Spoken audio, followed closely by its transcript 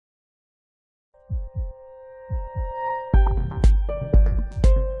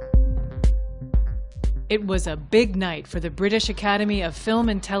It was a big night for the British Academy of Film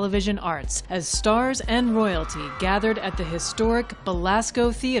and Television Arts as stars and royalty gathered at the historic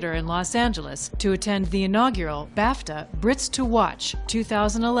Belasco Theatre in Los Angeles to attend the inaugural BAFTA Brits to Watch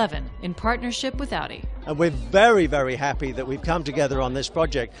 2011 in partnership with Audi. And we're very, very happy that we've come together on this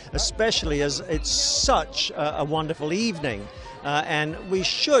project, especially as it's such a wonderful evening. And we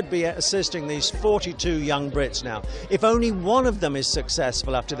should be assisting these 42 young Brits now. If only one of them is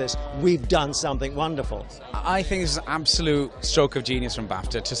successful after this, we've done something wonderful. I think it's an absolute stroke of genius from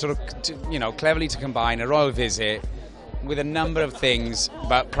BAFTA to cleverly to combine a royal visit with a number of things,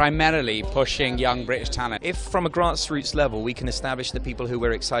 but primarily pushing young British talent. If from a grassroots level we can establish the people who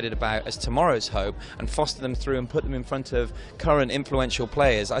we're excited about as tomorrow's hope and foster them through and put them in front of current influential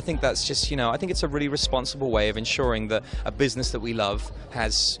players, I think that's just, I think it's a really responsible way of ensuring that a business that we love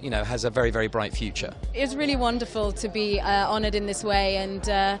has a very, very bright future. It's really wonderful to be honoured in this way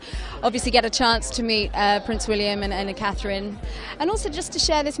and obviously get a chance to meet Prince William and Catherine, and also just to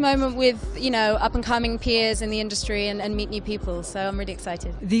share this moment with, up and coming peers in the industry and meet new people, so I'm really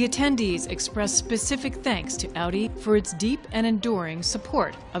excited. The attendees expressed specific thanks to Audi for its deep and enduring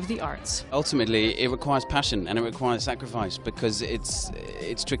support of the arts. Ultimately, it requires passion and it requires sacrifice, because it's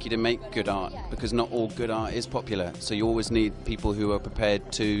tricky to make good art, because not all good art is popular, so you always need people who are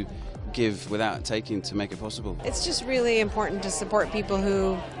prepared to give without taking to make it possible. It's just really important to support people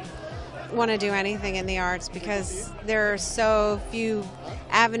who want to do anything in the arts, because there are so few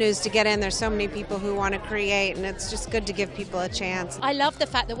avenues to get in. There's so many people who want to create, and it's just good to give people a chance. I love the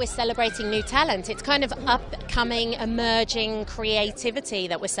fact that we're celebrating new talent. It's kind of upcoming, emerging creativity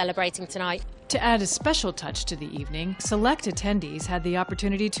that we're celebrating tonight. To add a special touch to the evening, select attendees had the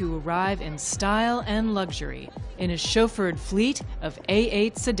opportunity to arrive in style and luxury in a chauffeured fleet of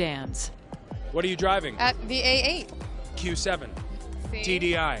A8 sedans. What are you driving? The A8. Q7. See?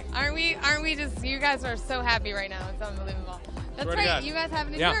 TDI. Aren't we just, you guys are so happy right now. It's unbelievable. That's right, you guys have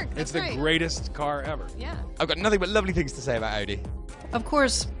New York. It's the greatest car ever. Yeah. I've got nothing but lovely things to say about Audi. Of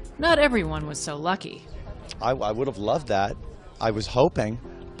course, not everyone was so lucky. I would have loved that. I was hoping,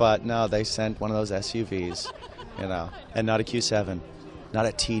 but no, they sent one of those SUVs, and not a Q7, not a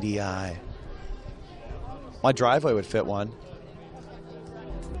TDI. My driveway would fit one.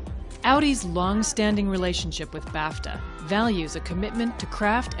 Audi's long-standing relationship with BAFTA values a commitment to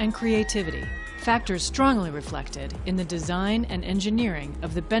craft and creativity, factors strongly reflected in the design and engineering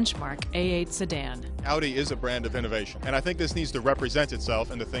of the benchmark A8 sedan. Audi is a brand of innovation, and I think this needs to represent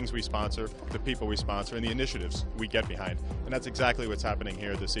itself in the things we sponsor, the people we sponsor, and the initiatives we get behind. And that's exactly what's happening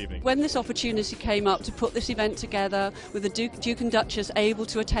here this evening. When this opportunity came up to put this event together with the Duke and Duchess able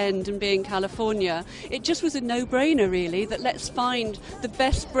to attend and be in California, it just was a no-brainer really, that let's find the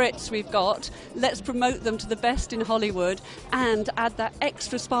best Brits we've got, let's promote them to the best in Hollywood, and add that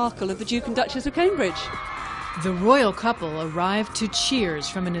extra sparkle of the Duke and Duchess of Cambridge. The royal couple arrived to cheers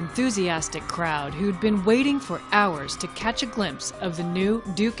from an enthusiastic crowd who'd been waiting for hours to catch a glimpse of the new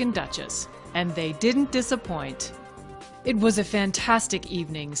Duke and Duchess, and they didn't disappoint. It was a fantastic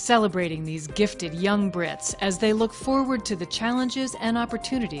evening celebrating these gifted young Brits as they look forward to the challenges and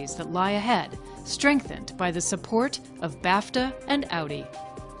opportunities that lie ahead, strengthened by the support of BAFTA and Audi.